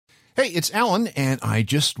Hey, it's Alan, and I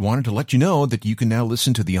just wanted to let you know that you can now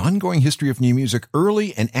listen to the ongoing history of new music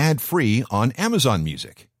early and ad-free on Amazon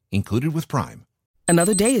Music, included with Prime.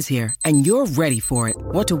 Another day is here, and you're ready for it.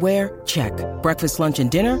 What to wear? Check. Breakfast, lunch, and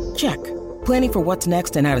dinner? Check. Planning for what's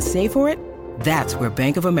next and how to save for it? That's where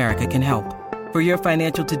Bank of America can help. For your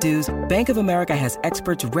financial to-dos, Bank of America has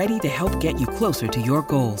experts ready to help get you closer to your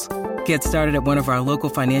goals. Get started at one of our local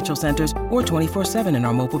financial centers or 24/7 in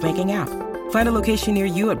our mobile banking app. Find a location near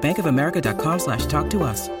you at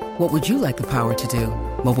bankofamerica.com/talktous. What would you like the power to do?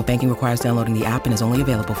 Mobile banking requires downloading the app and is only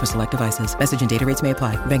available for select devices. Message and data rates may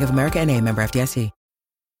apply. Bank of America N.A., member FDIC.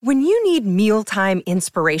 When you need mealtime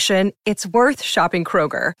inspiration, it's worth shopping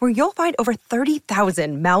Kroger, where you'll find over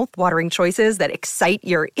 30,000 mouth-watering choices that excite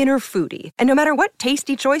your inner foodie. And no matter what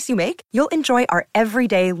tasty choice you make, you'll enjoy our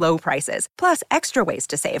everyday low prices, plus extra ways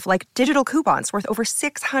to save, like digital coupons worth over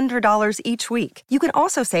 $600 each week. You can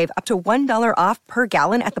also save up to $1 off per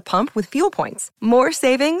gallon at the pump with fuel points. More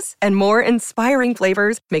savings and more inspiring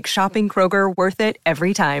flavors make shopping Kroger worth it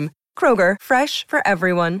every time. Kroger, fresh for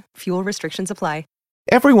everyone. Fuel restrictions apply.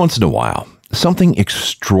 Every once in a while, something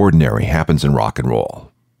extraordinary happens in rock and roll.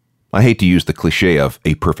 I hate to use the cliche of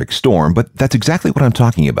a perfect storm, but that's exactly what I'm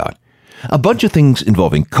talking about. A bunch of things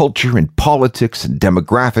involving culture and politics and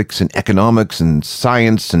demographics and economics and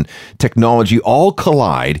science and technology all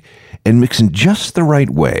collide and mix in just the right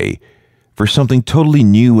way for something totally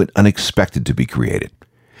new and unexpected to be created.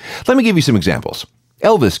 Let me give you some examples.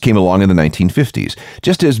 Elvis came along in the 1950s,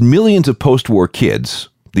 just as millions of post-war kids,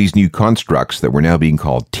 these new constructs that were now being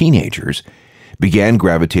called teenagers, began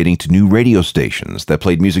gravitating to new radio stations that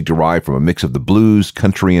played music derived from a mix of the blues,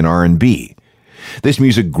 country, and R&B. This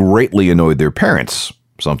music greatly annoyed their parents,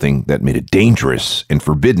 something that made it dangerous and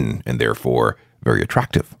forbidden, and therefore very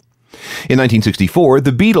attractive. In 1964,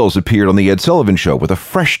 the Beatles appeared on The Ed Sullivan Show with a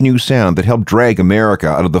fresh new sound that helped drag America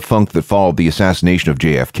out of the funk that followed the assassination of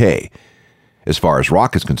JFK. As far as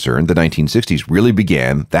rock is concerned, the 1960s really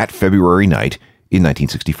began that February night in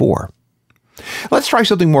 1964. Let's try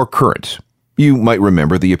something more current. You might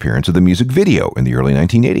remember the appearance of the music video in the early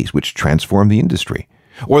 1980s, which transformed the industry.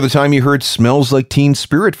 Or the time you heard Smells Like Teen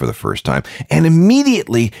Spirit for the first time, and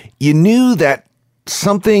immediately you knew that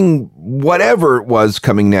something, whatever it was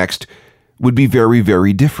coming next, would be very,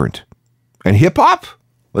 very different. And hip-hop?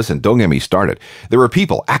 Listen, don't get me started. There are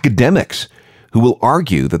people, academics, who will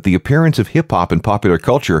argue that the appearance of hip-hop in popular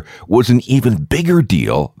culture was an even bigger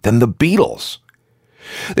deal than the Beatles.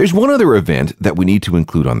 There's one other event that we need to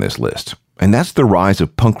include on this list, and that's the rise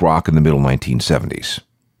of punk rock in the middle 1970s.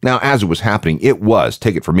 Now, as it was happening, it was,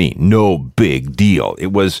 take it from me, no big deal.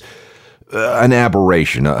 It was an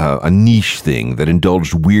aberration, a niche thing that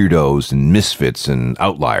indulged weirdos and misfits and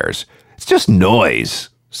outliers. It's just noise,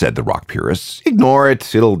 said the rock purists. Ignore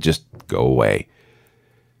it, it'll just go away.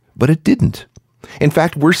 But it didn't. In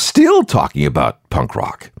fact, we're still talking about punk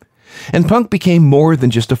rock. And punk became more than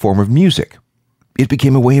just a form of music. It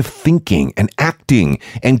became a way of thinking and acting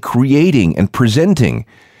and creating and presenting.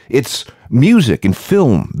 It's music and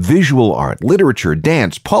film, visual art, literature,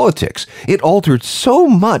 dance, politics. It altered so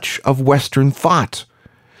much of Western thought.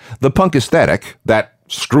 The punk aesthetic, that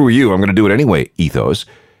screw you, I'm going to do it anyway ethos,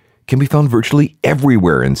 can be found virtually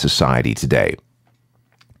everywhere in society today.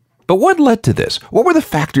 But what led to this? What were the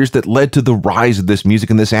factors that led to the rise of this music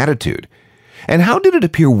and this attitude? And how did it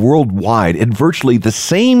appear worldwide at virtually the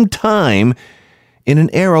same time in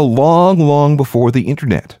an era long, long before the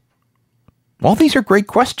internet? All these are great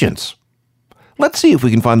questions. Let's see if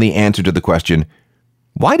we can find the answer to the question,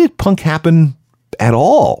 why did punk happen at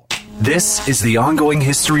all? This is the Ongoing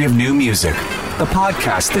History of New Music, the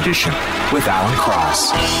podcast edition with Alan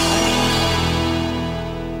Cross.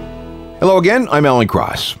 Hello again, I'm Alan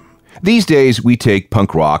Cross. These days, we take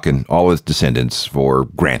punk rock and all its descendants for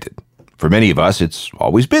granted. For many of us, it's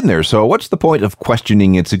always been there, so what's the point of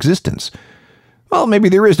questioning its existence? Well, maybe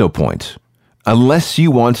there is no point. Unless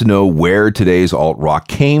you want to know where today's alt-rock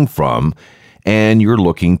came from, and you're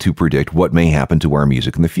looking to predict what may happen to our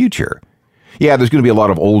music in the future. Yeah, there's going to be a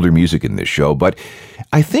lot of older music in this show, but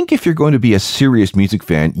I think if you're going to be a serious music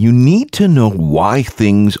fan, you need to know why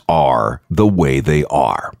things are the way they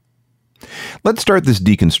are. Let's start this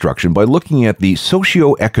deconstruction by looking at the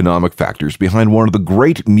socio-economic factors behind one of the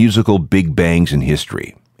great musical big bangs in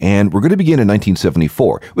history. And we're going to begin in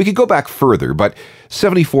 1974. We could go back further, but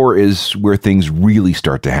 74 is where things really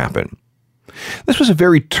start to happen. This was a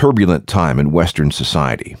very turbulent time in Western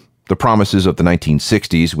society. The promises of the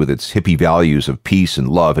 1960s, with its hippie values of peace and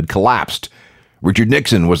love, had collapsed. Richard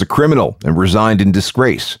Nixon was a criminal and resigned in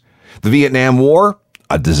disgrace. The Vietnam War,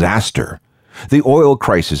 a disaster. The oil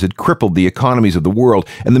crisis had crippled the economies of the world,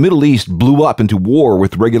 and the Middle East blew up into war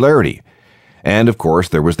with regularity. And, of course,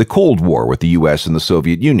 there was the Cold War with the U.S. and the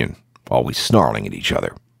Soviet Union, always snarling at each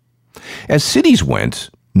other. As cities went,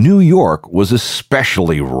 New York was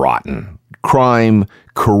especially rotten. Crime,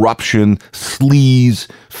 corruption, sleaze,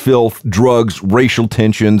 filth, drugs, racial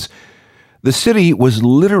tensions. The city was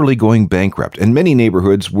literally going bankrupt, and many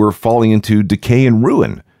neighborhoods were falling into decay and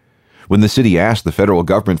ruin. When the city asked the federal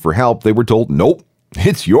government for help, they were told, "Nope,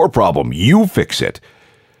 it's your problem. You fix it."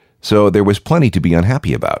 So there was plenty to be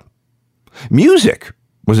unhappy about. Music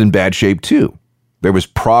was in bad shape too. There was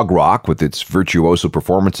prog rock with its virtuoso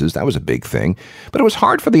performances. That was a big thing. But it was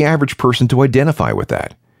hard for the average person to identify with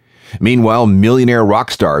that. Meanwhile, millionaire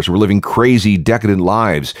rock stars were living crazy, decadent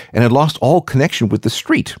lives and had lost all connection with the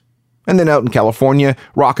street. And then out in California,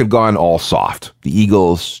 rock had gone all soft. The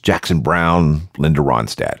Eagles, Jackson Browne, Linda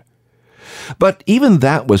Ronstadt. But even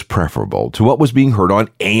that was preferable to what was being heard on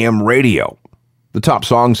AM radio. The top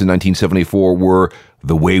songs in 1974 were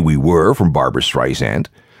The Way We Were from Barbra Streisand,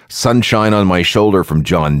 Sunshine on My Shoulder from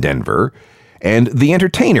John Denver, and The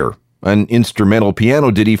Entertainer, an instrumental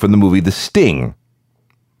piano ditty from the movie The Sting.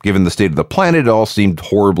 Given the state of the planet, it all seemed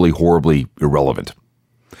horribly irrelevant.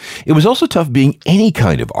 It was also tough being any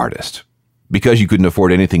kind of artist. Because you couldn't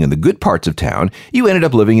afford anything in the good parts of town, you ended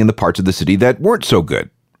up living in the parts of the city that weren't so good,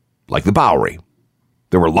 like the Bowery.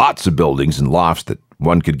 There were lots of buildings and lofts that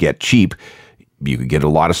one could get cheap. You could get a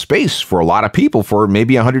lot of space for a lot of people for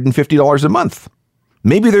maybe $150 a month.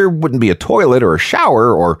 Maybe there wouldn't be a toilet or a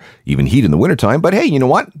shower or even heat in the wintertime, but hey, you know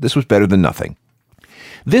what? This was better than nothing.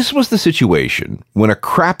 This was the situation when a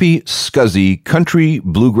crappy, scuzzy country,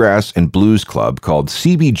 bluegrass, and blues club called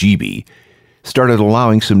CBGB started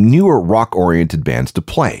allowing some newer rock-oriented bands to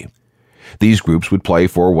play. These groups would play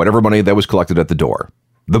for whatever money that was collected at the door.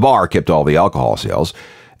 The bar kept all the alcohol sales,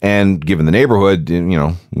 and given the neighborhood,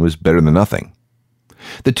 it was better than nothing.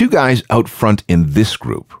 The two guys out front in this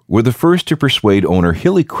group were the first to persuade owner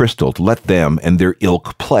Hilly Crystal to let them and their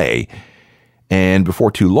ilk play. And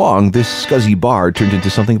before too long, this scuzzy bar turned into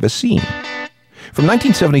something of a scene. From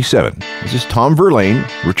 1977, this is Tom Verlaine,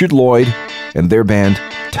 Richard Lloyd, and their band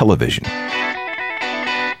Television.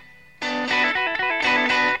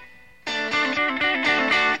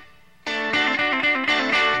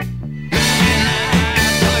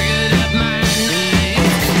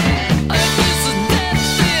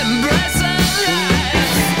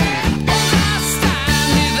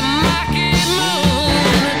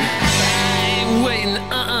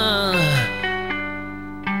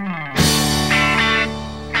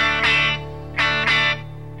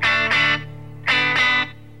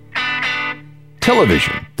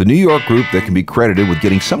 Television, the New York group that can be credited with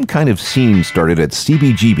getting some kind of scene started at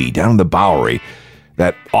CBGB down in the Bowery,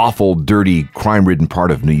 that awful, dirty, crime-ridden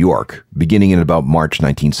part of New York, beginning in about March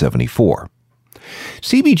 1974.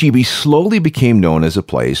 CBGB slowly became known as a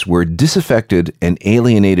place where disaffected and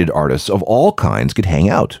alienated artists of all kinds could hang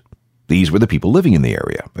out. These were the people living in the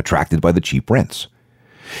area, attracted by the cheap rents.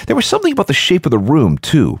 There was something about the shape of the room,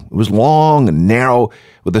 too. It was long and narrow,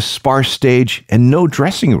 with a sparse stage and no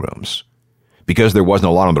dressing rooms. Because there wasn't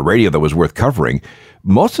a lot on the radio that was worth covering,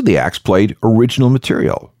 most of the acts played original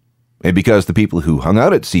material. And because the people who hung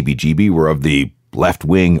out at CBGB were of the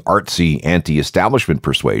left-wing, artsy, anti-establishment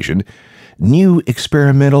persuasion, new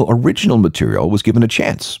experimental original material was given a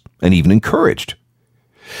chance, and even encouraged.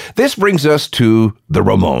 This brings us to the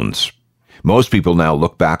Ramones. Most people now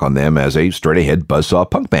look back on them as a straight-ahead buzzsaw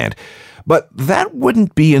punk band, but that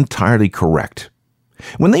wouldn't be entirely correct.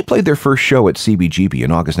 When they played their first show at CBGB in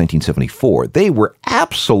August 1974, they were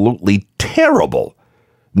absolutely terrible.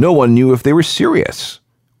 No one knew if they were serious.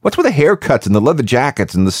 What's with the haircuts and the leather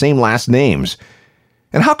jackets and the same last names?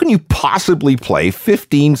 And how can you possibly play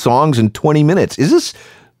 15 songs in 20 minutes? Is this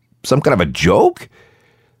some kind of a joke?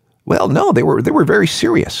 Well, no, they were very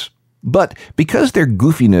serious. But because their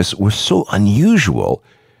goofiness was so unusual,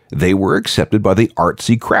 they were accepted by the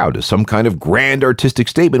artsy crowd as some kind of grand artistic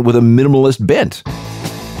statement with a minimalist bent.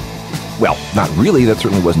 Well, not really, that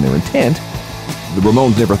certainly wasn't their intent. The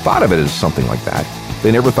Ramones never thought of it as something like that.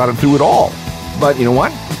 They never thought it through at all. But you know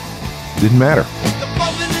what? Didn't matter.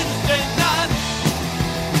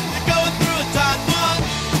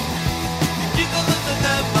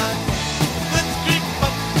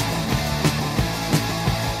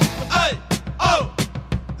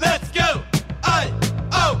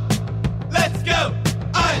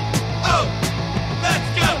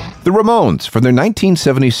 The Ramones from their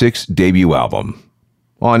 1976 debut album.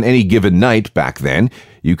 On any given night back then,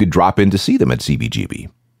 you could drop in to see them at CBGB.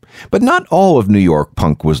 But not all of New York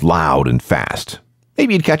punk was loud and fast.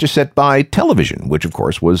 Maybe you'd catch a set by Television, which of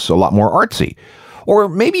course was a lot more artsy. Or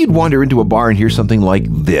maybe you'd wander into a bar and hear something like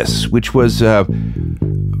this, which was, well,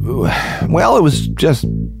 it was just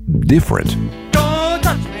different. Don't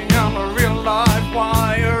touch me, I'm a real live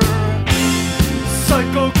wire.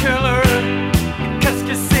 Psycho killer, qu'est-ce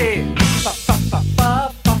que c'est? Fa fa fa fa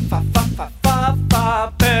fa fa fa fa fa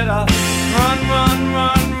fa. Better run, run,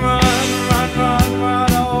 run, run, run, run,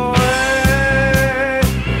 run away.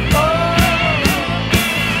 Oh.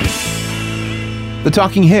 The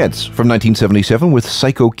Talking Heads from 1977 with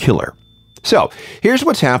Psycho Killer. So, here's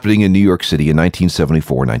what's happening in New York City in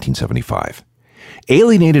 1974-1975.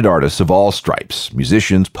 Alienated artists of all stripes,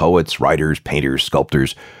 musicians, poets, writers, painters,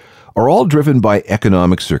 sculptors, are all driven by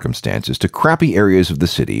economic circumstances to crappy areas of the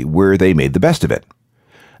city where they made the best of it.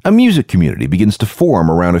 A music community begins to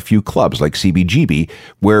form around a few clubs like CBGB,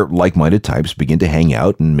 where like-minded types begin to hang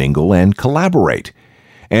out and mingle and collaborate.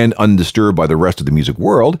 And undisturbed by the rest of the music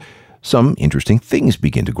world, some interesting things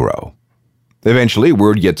begin to grow. Eventually,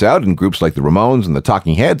 word gets out, and groups like the Ramones and the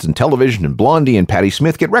Talking Heads and Television and Blondie and Patti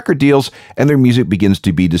Smith get record deals, and their music begins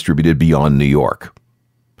to be distributed beyond New York.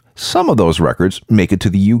 Some of those records make it to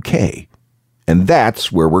the UK. And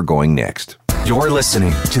that's where we're going next. You're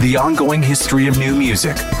listening to The Ongoing History of New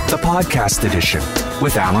Music, the podcast edition,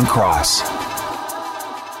 with Alan Cross.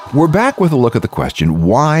 We're back with a look at the question,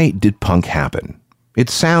 why did punk happen?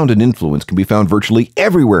 Its sound and influence can be found virtually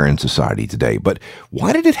everywhere in society today, but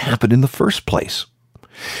why did it happen in the first place?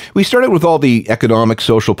 We started with all the economic,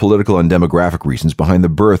 social, political, and demographic reasons behind the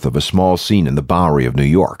birth of a small scene in the Bowery of New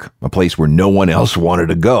York, a place where no one else wanted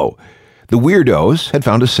to go. The weirdos had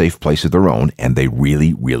found a safe place of their own, and they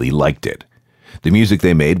really, really liked it. The music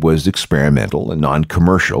they made was experimental and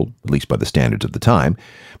non-commercial, at least by the standards of the time,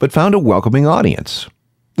 but found a welcoming audience.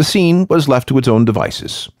 The scene was left to its own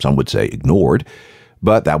devices, some would say ignored,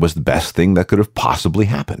 but that was the best thing that could have possibly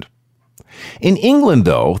happened. In England,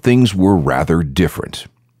 though, things were rather different.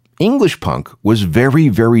 English punk was very,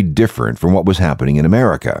 very different from what was happening in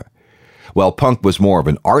America. While punk was more of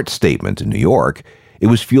an art statement in New York, it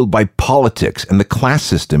was fueled by politics and the class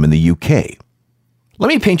system in the UK. Let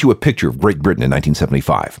me paint you a picture of Great Britain in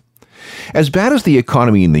 1975. As bad as the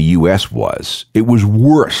economy in the US was, it was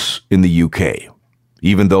worse in the UK.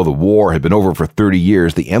 Even though the war had been over for 30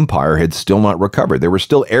 years, the empire had still not recovered. There were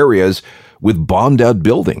still areas with bombed-out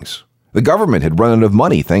buildings. The government had run out of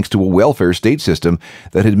money thanks to a welfare state system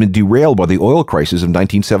that had been derailed by the oil crisis of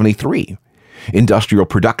 1973. Industrial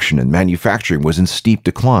production and manufacturing was in steep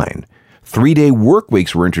decline. 3-day work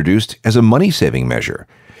weeks were introduced as a money-saving measure.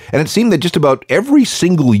 And it seemed that just about every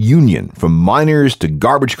single union, from miners to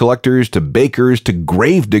garbage collectors to bakers to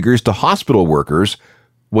grave diggers to hospital workers,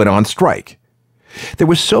 went on strike. There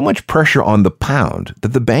was so much pressure on the pound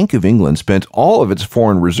that the Bank of England spent all of its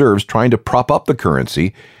foreign reserves trying to prop up the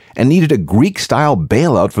currency and needed a Greek-style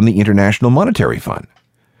bailout from the International Monetary Fund.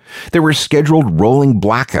 There were scheduled rolling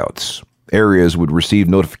blackouts. Areas would receive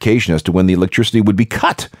notification as to when the electricity would be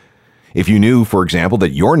cut. If you knew, for example, that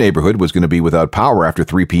your neighborhood was going to be without power after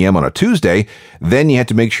 3 p.m. on a Tuesday, then you had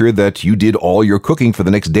to make sure that you did all your cooking for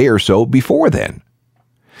the next day or so before then.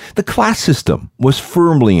 The class system was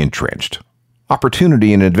firmly entrenched.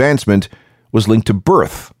 Opportunity and advancement was linked to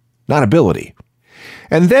birth, not ability.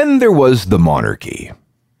 And then there was the monarchy.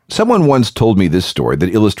 Someone once told me this story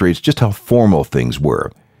that illustrates just how formal things were.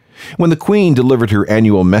 When the Queen delivered her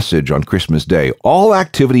annual message on Christmas Day, all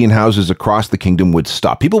activity in houses across the kingdom would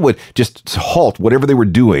stop. People would just halt whatever they were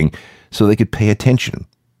doing so they could pay attention.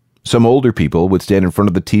 Some older people would stand in front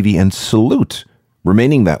of the TV and salute,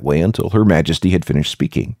 remaining that way until Her Majesty had finished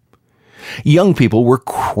speaking. Young people were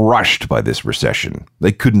crushed by this recession.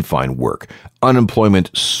 They couldn't find work.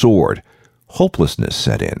 Unemployment soared. Hopelessness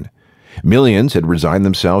set in. Millions had resigned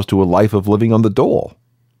themselves to a life of living on the dole.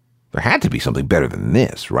 There had to be something better than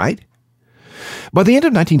this, right? By the end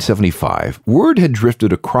of 1975, word had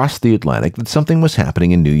drifted across the Atlantic that something was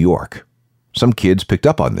happening in New York. Some kids picked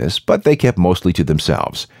up on this, but they kept mostly to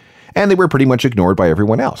themselves, and they were pretty much ignored by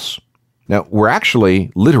everyone else. Now, we're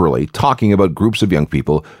actually, literally, talking about groups of young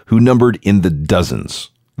people who numbered in the dozens.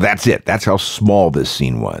 That's it. That's how small this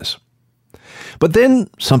scene was. But then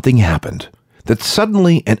something happened that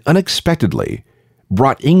suddenly and unexpectedly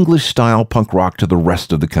brought English-style punk rock to the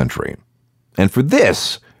rest of the country. And for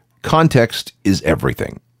this, context is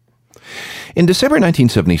everything. In December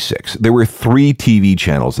 1976, there were 3 TV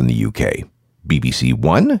channels in the UK: BBC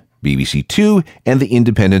One, BBC Two, and the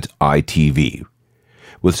independent ITV.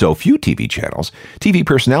 With so few TV channels, TV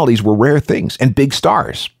personalities were rare things and big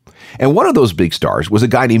stars. And one of those big stars was a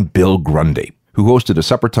guy named Bill Grundy, who hosted a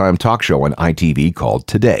supper-time talk show on ITV called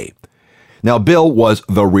Today. Now, Bill was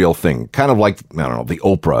the real thing, kind of like, the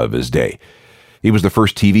Oprah of his day. He was the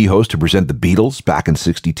first TV host to present the Beatles back in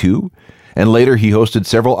 '62, and later he hosted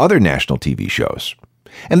several other national TV shows.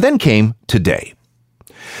 And then came Today.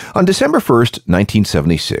 On December 1st,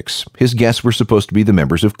 1976, his guests were supposed to be the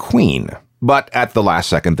members of Queen, but at the last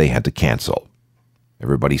second they had to cancel.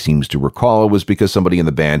 Everybody seems to recall it was because somebody in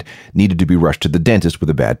the band needed to be rushed to the dentist with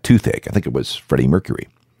a bad toothache. I think it was Freddie Mercury.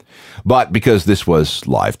 But because this was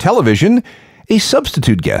live television, a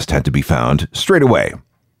substitute guest had to be found straight away.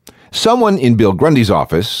 Someone in Bill Grundy's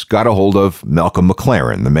office got a hold of Malcolm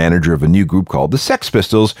McLaren, the manager of a new group called the Sex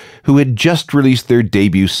Pistols, who had just released their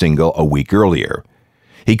debut single a week earlier.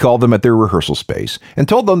 He called them at their rehearsal space and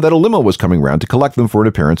told them that a limo was coming round to collect them for an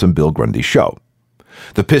appearance on Bill Grundy's show.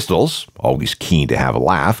 The Pistols, always keen to have a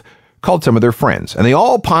laugh, called some of their friends, and they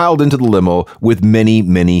all piled into the limo with many,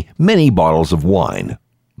 many, many bottles of wine,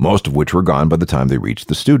 most of which were gone by the time they reached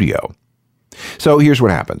the studio. So here's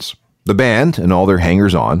what happens. The band and all their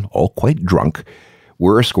hangers-on, all quite drunk,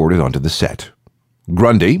 were escorted onto the set.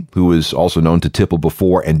 Grundy, who was also known to tipple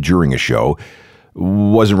before and during a show,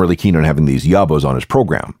 wasn't really keen on having these yabos on his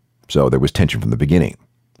program, so there was tension from the beginning.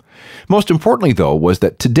 Most importantly, though, was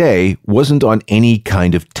that Today wasn't on any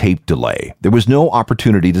kind of tape delay. There was no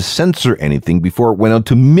opportunity to censor anything before it went out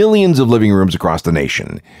to millions of living rooms across the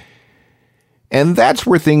nation. And that's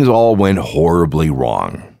where things all went horribly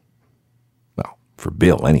wrong. Well, for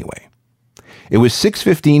Bill anyway. It was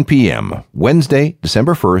 6:15 p.m., Wednesday,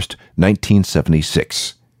 December 1st,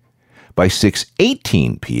 1976. By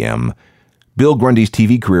 6:18 p.m., Bill Grundy's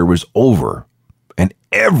TV career was over, and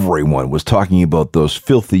everyone was talking about those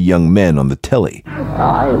filthy young men on the telly.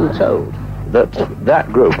 I am told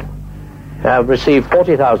that group have received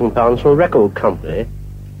 £40,000 from a record company.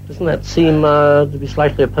 Doesn't that seem to be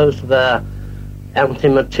slightly opposed to their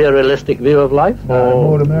anti-materialistic view of life? No,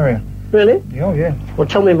 more the merrier. Really? Oh, yeah. Well,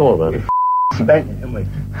 tell me more about it. Spent it, haven't we?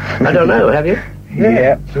 I don't know, have you?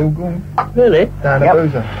 Yeah, it's all gone. Really? Down the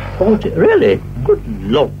boozer. 40, really? Good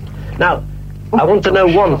Lord. Now, I want to know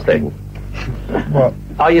one thing. What?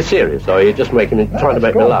 Are you serious, or are you just trying to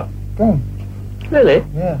make me laugh? Gone. Really?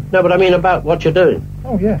 Yeah. No, but I mean about what you're doing.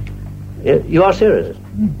 Oh, yeah. You are serious?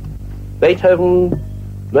 Beethoven,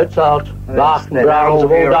 Mozart, Bach, and Brahms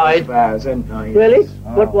have all died. Really?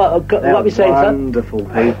 Oh, what are we saying, sir? Wonderful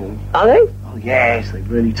people. Are they? Oh, yes, they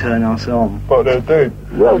really turn us on. What they do?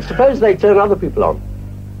 Well, suppose they turn other people on.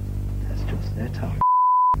 That's just their time.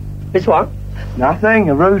 It's what? Nothing,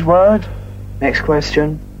 a rude word. Next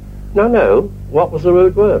question. No. What was the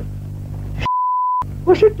rude word?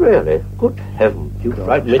 Was it really? Good heavens, you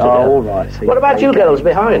frightened me to death. Oh, all right. What about you girls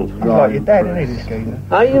behind? He's like your dad, isn't he, this geezer?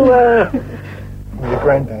 Are you, Or your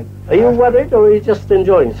granddad. are you worried, or are you just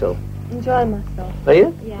enjoying yourself? Enjoying myself. Are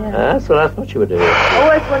you? Yeah. That's what I thought you were doing. I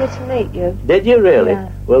always wanted to meet you. Did you really?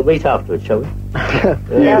 Yeah. We'll meet afterwards, shall we?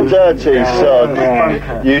 You dirty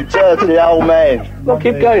son. You dirty old man. Well,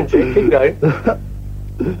 keep going, Chief, keep going.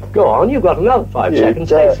 Go on, you've got another 5 seconds.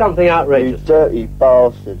 Say something You outrageous. dirty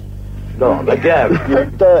bastard. Go on, again. You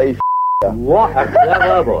dirty What a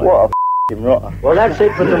clever boy. What a f***ing rotter. Well, that's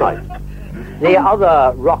it for tonight. The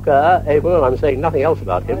other rocker, Abel, and I'm saying nothing else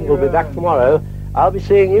about him, will be back tomorrow. I'll be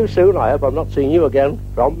seeing you soon. I hope I'm not seeing you again.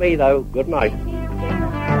 From me, though, good night.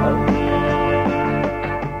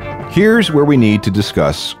 Here's where we need to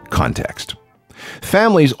discuss context.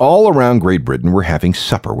 Families all around Great Britain were having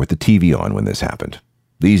supper with the TV on when this happened.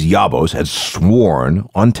 These yabos had sworn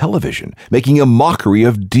on television, making a mockery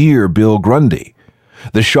of dear Bill Grundy.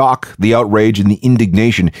 The shock, the outrage, and the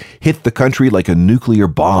indignation hit the country like a nuclear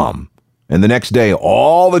bomb. And the next day,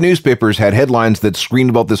 all the newspapers had headlines that screamed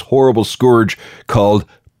about this horrible scourge called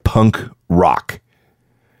punk rock.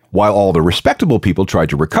 While all the respectable people tried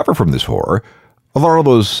to recover from this horror, a lot of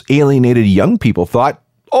those alienated young people thought,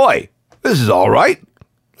 "Oi, this is all right.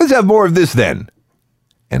 Let's have more of this then."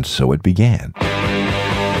 And so it began.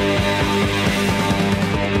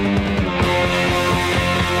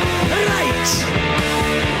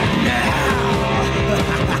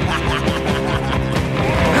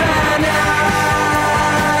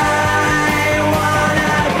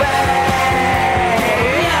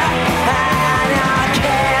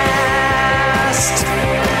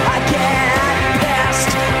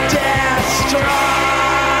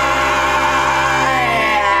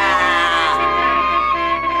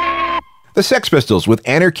 The Sex Pistols with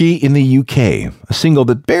Anarchy in the UK, a single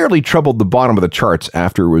that barely troubled the bottom of the charts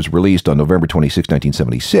after it was released on November 26,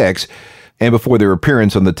 1976, and before their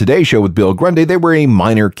appearance on the Today Show with Bill Grundy, they were a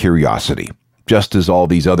minor curiosity, just as all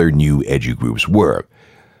these other new edgy groups were.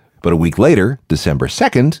 But a week later, December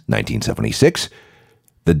 2nd, 1976,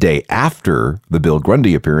 the day after the Bill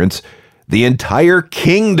Grundy appearance, The entire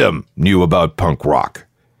kingdom knew about punk rock.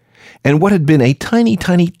 And what had been a tiny,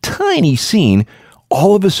 tiny, tiny scene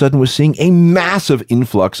all of a sudden was seeing a massive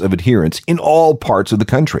influx of adherents in all parts of the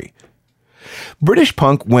country. British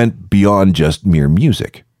punk went beyond just mere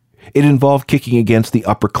music. It involved kicking against the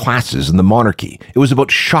upper classes and the monarchy. It was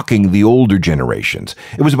about shocking the older generations.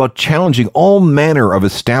 It was about challenging all manner of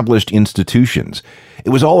established institutions.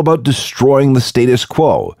 It was all about destroying the status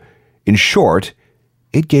quo. In short,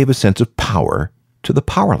 it gave a sense of power to the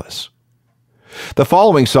powerless. The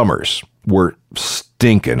following summers were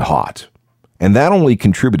stinking hot, and that only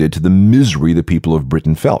contributed to the misery the people of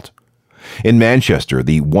Britain felt. In Manchester,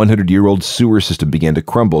 the 100-year-old sewer system began to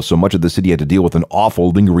crumble, so much of the city had to deal with an awful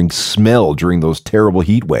lingering smell during those terrible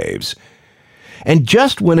heat waves. And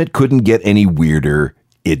just when it couldn't get any weirder,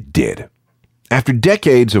 it did. After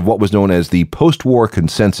decades of what was known as the post-war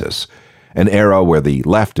consensus, an era where the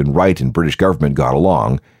left and right in British government got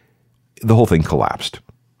along, the whole thing collapsed.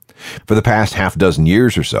 For the past half dozen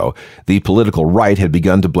years or so, the political right had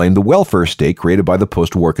begun to blame the welfare state created by the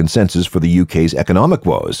post-war consensus for the UK's economic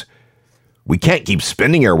woes. We can't keep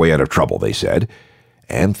spending our way out of trouble, they said,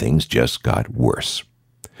 and things just got worse.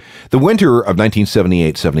 The winter of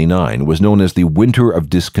 1978-79 was known as the Winter of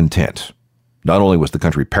Discontent. Not only was the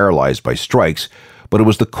country paralyzed by strikes, but it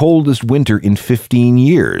was the coldest winter in 15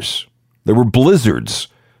 years. There were blizzards.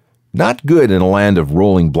 Not good in a land of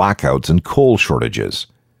rolling blackouts and coal shortages.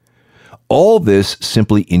 All this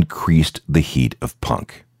simply increased the heat of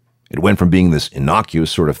punk. It went from being this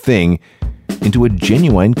innocuous sort of thing into a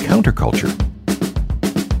genuine counterculture.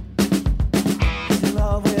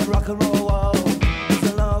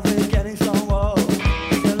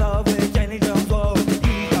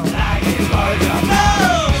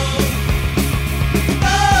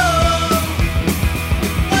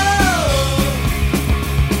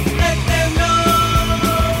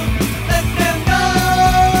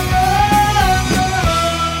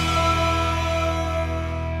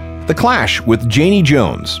 The Clash with Janie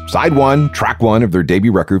Jones, side 1, track 1 of their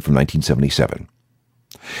debut record from 1977.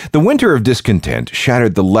 The Winter of Discontent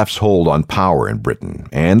shattered the left's hold on power in Britain,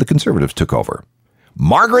 and the Conservatives took over.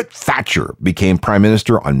 Margaret Thatcher became Prime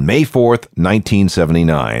Minister on May 4th,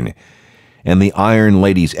 1979, and the Iron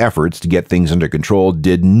Lady's efforts to get things under control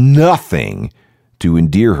did nothing to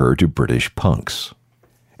endear her to British punks.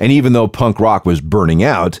 And even though punk rock was burning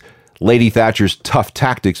out, Lady Thatcher's tough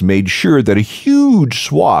tactics made sure that a huge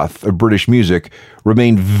swath of British music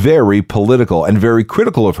remained very political and very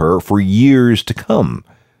critical of her for years to come.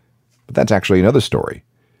 But that's actually another story.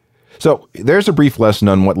 So there's a brief lesson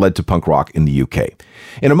on what led to punk rock in the UK.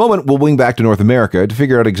 In a moment, we'll wing back to North America to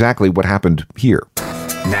figure out exactly what happened here.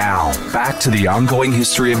 Now, back to the ongoing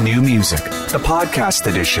history of new music, the podcast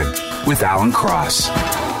edition with Alan Cross.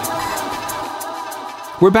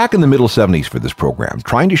 We're back in the middle 70s for this program,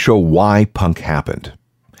 trying to show why punk happened.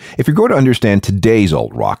 If you're going to understand today's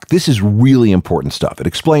alt rock, this is really important stuff. It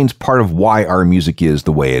explains part of why our music is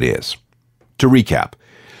the way it is. To recap,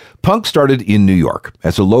 punk started in New York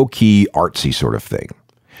as a low-key, artsy sort of thing.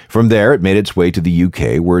 From there, it made its way to the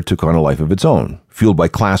UK, where it took on a life of its own, fueled by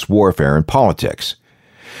class warfare and politics.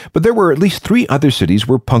 But there were at least 3 other cities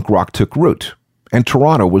where punk rock took root, and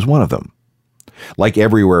Toronto was one of them. Like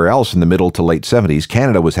everywhere else in the middle to late 70s,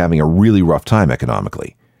 Canada was having a really rough time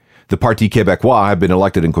economically. The Parti Québécois had been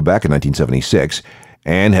elected in Quebec in 1976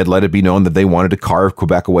 and had let it be known that they wanted to carve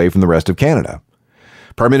Quebec away from the rest of Canada.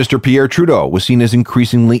 Prime Minister Pierre Trudeau was seen as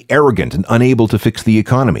increasingly arrogant and unable to fix the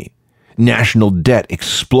economy. National debt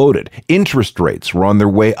exploded. Interest rates were on their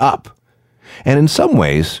way up. And in some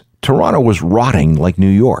ways, Toronto was rotting like New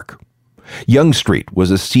York. Yonge Street was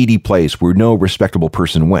a seedy place where no respectable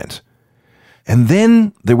person went. And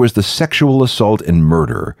then there was the sexual assault and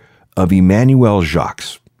murder of Emmanuel Jacques,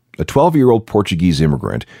 a 12-year-old Portuguese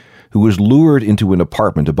immigrant who was lured into an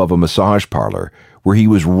apartment above a massage parlor where he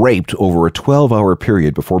was raped over a 12-hour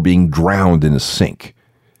period before being drowned in a sink.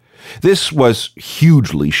 This was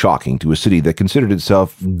hugely shocking to a city that considered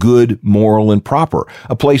itself good, moral, and proper,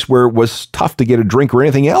 a place where it was tough to get a drink or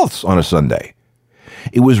anything else on a Sunday.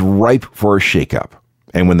 It was ripe for a shakeup,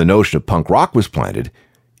 and when the notion of punk rock was planted,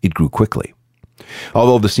 it grew quickly.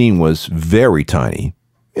 Although the scene was very tiny,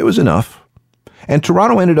 it was enough. And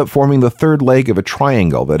Toronto ended up forming the third leg of a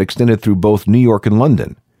triangle that extended through both New York and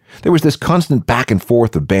London. There was this constant back and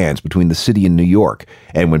forth of bands between the city and New York,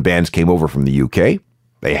 and when bands came over from the UK,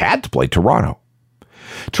 they had to play Toronto.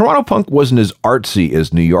 Toronto punk wasn't as artsy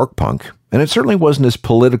as New York punk, and it certainly wasn't as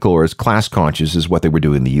political or as class-conscious as what they were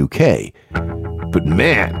doing in the UK. But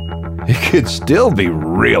man, it could still be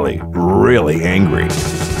really, really angry.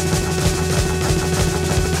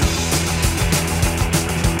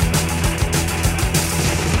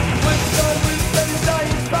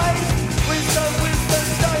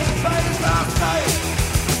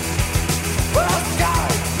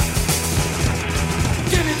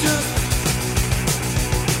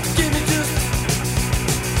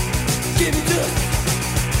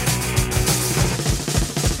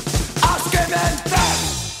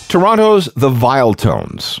 Toronto's The Vile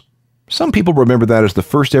Tones. Some people remember that as the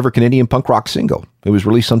first ever Canadian punk rock single. It was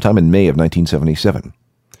released sometime in May of 1977.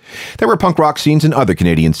 There were punk rock scenes in other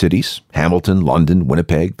Canadian cities, Hamilton, London,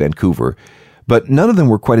 Winnipeg, Vancouver, but none of them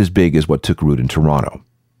were quite as big as what took root in Toronto.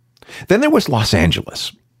 Then there was Los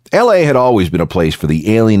Angeles. LA had always been a place for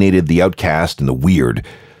the alienated, the outcast, and the weird,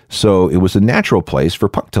 so it was a natural place for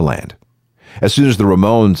punk to land. As soon as the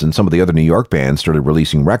Ramones and some of the other New York bands started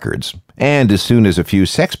releasing records, and as soon as a few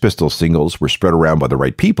Sex Pistols singles were spread around by the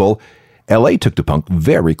right people, LA took to punk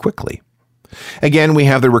very quickly. Again, we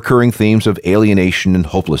have the recurring themes of alienation and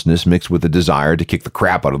hopelessness mixed with the desire to kick the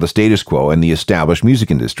crap out of the status quo and the established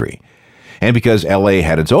music industry. And because LA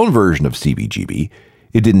had its own version of CBGB,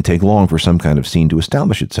 it didn't take long for some kind of scene to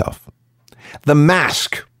establish itself. The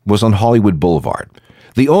Mask was on Hollywood Boulevard.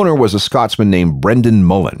 The owner was a Scotsman named Brendan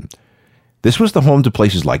Mullen. This was the home to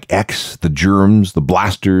places like X, the Germs, the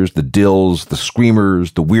Blasters, the Dills, the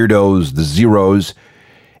Screamers, the Weirdos, the Zeros,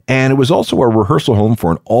 and it was also a rehearsal home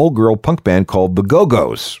for an all-girl punk band called the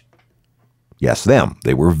Go-Go's. Yes, them.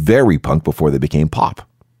 They were very punk before they became pop.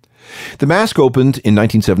 The Mask opened in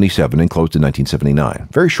 1977 and closed in 1979.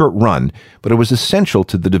 Very short run, but it was essential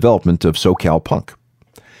to the development of SoCal punk.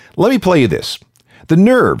 Let me play you this. The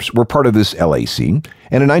Nerves were part of this LA scene,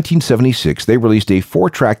 and in 1976 they released a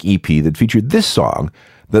 4-track EP that featured this song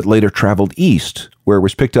that later traveled east, where it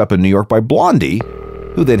was picked up in New York by Blondie,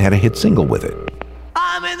 who then had a hit single with it.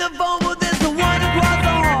 I'm in the phone, but there's the one across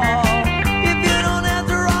the hall. If you don't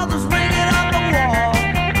answer, I'll just ring it off the wall.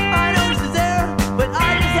 I know she's there, but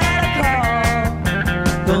I just had a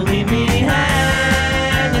call. Don't leave me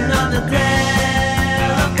hanging on the telephone.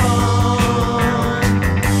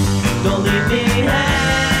 Don't leave me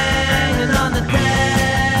hanging on the telephone.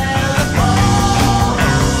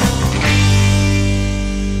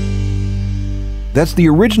 That's the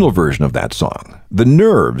original version of that song, The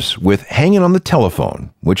Nerves with Hangin' on the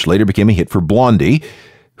Telephone, which later became a hit for Blondie,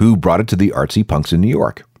 who brought it to the artsy punks in New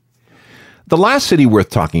York. The last city worth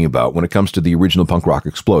talking about when it comes to the original punk rock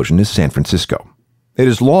explosion is San Francisco. It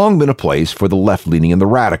has long been a place for the left-leaning and the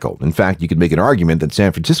radical. In fact, you could make an argument that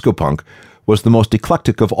San Francisco punk was the most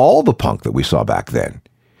eclectic of all the punk that we saw back then.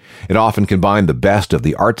 It often combined the best of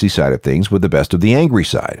the artsy side of things with the best of the angry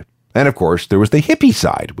side. And of course, there was the hippie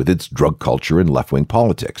side with its drug culture and left-wing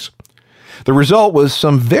politics. The result was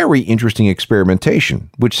some very interesting experimentation,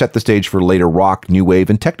 which set the stage for later rock, new wave,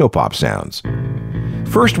 and technopop sounds.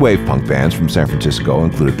 First wave punk bands from San Francisco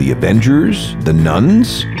included the Avengers, the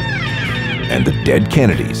Nuns, and the Dead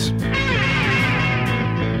Kennedys.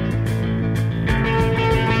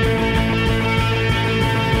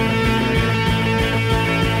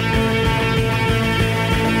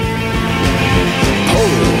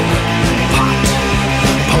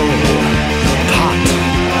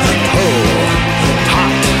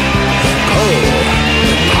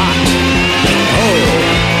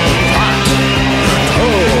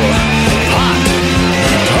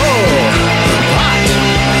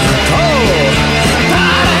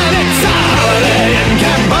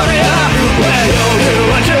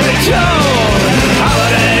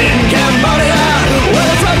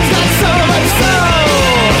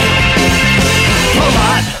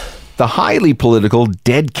 The highly political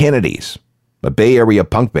Dead Kennedys, a Bay Area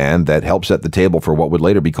punk band that helped set the table for what would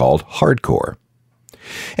later be called hardcore.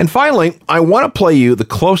 And finally, I want to play you the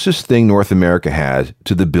closest thing North America had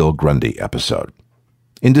to the Bill Grundy episode.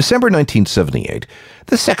 In December 1978,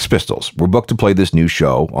 the Sex Pistols were booked to play this new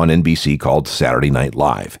show on NBC called Saturday Night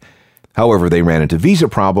Live. However, they ran into visa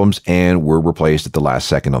problems and were replaced at the last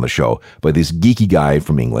second on the show by this geeky guy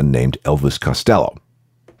from England named Elvis Costello.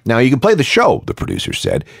 Now, you can play the show, the producer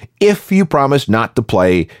said, if you promise not to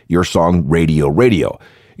play your song Radio Radio.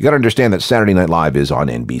 You got to understand that Saturday Night Live is on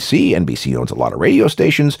NBC. NBC owns a lot of radio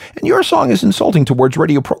stations, and your song is insulting towards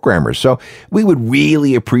radio programmers, so we would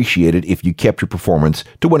really appreciate it if you kept your performance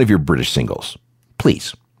to one of your British singles.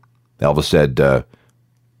 Please. Elvis said,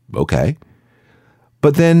 okay.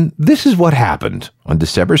 But then this is what happened on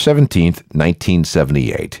December 17th,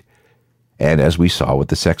 1978. And as we saw with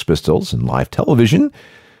the Sex Pistols and live television,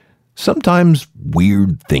 sometimes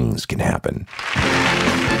weird things can happen.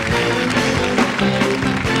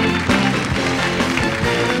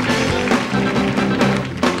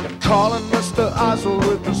 Calling Mr. Oswald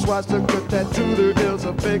with the swastika tattoo. There is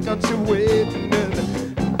a vacancy waiting.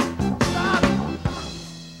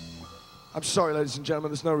 I'm sorry, ladies and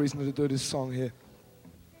gentlemen, there's no reason to do this song here.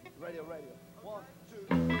 Radio, radio. 1,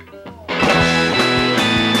 2.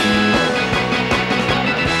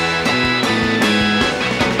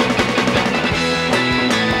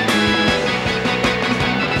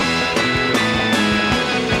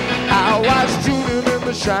 I was tuning in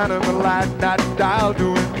the shining the light, that dial,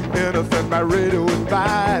 doing anything my radio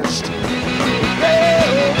advised. Hey,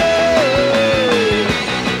 oh, hey,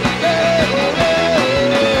 hey, oh, hey.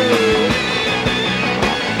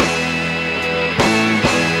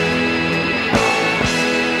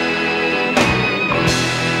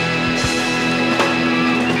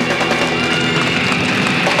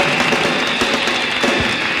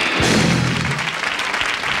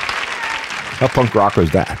 How punk rock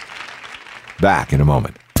was that? Back in a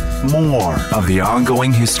moment. More of the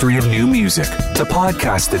ongoing history of new music, the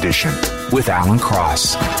podcast edition with Alan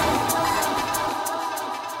Cross.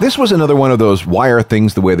 This was another one of those Why Are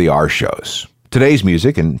Things the Way They Are shows. Today's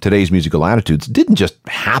music and today's musical attitudes didn't just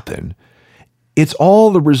happen. It's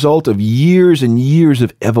all the result of years and years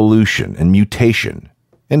of evolution and mutation.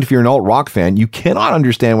 And if you're an alt-rock fan, you cannot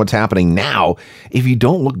understand what's happening now if you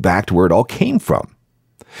don't look back to where it all came from.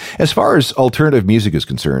 As far as alternative music is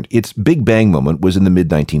concerned, its big bang moment was in the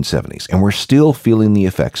mid-1970s, and we're still feeling the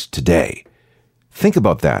effects today. Think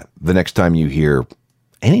about that the next time you hear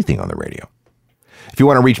anything on the radio. If you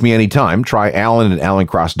want to reach me anytime, try Alan at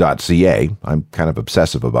alancross.ca. I'm kind of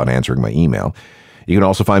obsessive about answering my email. You can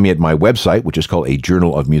also find me at my website, which is called A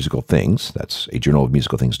Journal of Musical Things. That's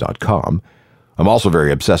ajournalofmusicalthings.com. I'm also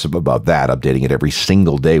very obsessive about that, updating it every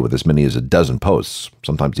single day with as many as a dozen posts,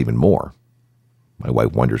 sometimes even more. My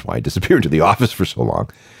wife wonders why I disappeared into the office for so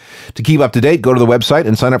long. To keep up to date, go to the website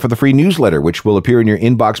and sign up for the free newsletter, which will appear in your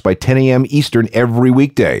inbox by 10 a.m. Eastern every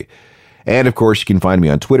weekday. And, of course, you can find me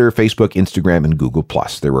on Twitter, Facebook, Instagram, and Google+.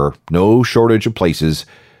 There are no shortage of places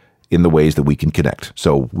in the ways that we can connect,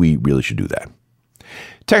 so we really should do that.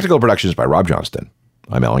 Technical production is by Rob Johnston.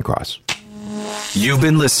 I'm Alan Cross. You've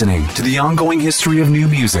been listening to The Ongoing History of New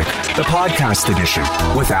Music, the podcast edition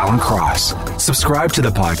with Alan Cross. Subscribe to the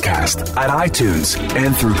podcast at iTunes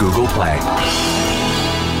and through Google Play.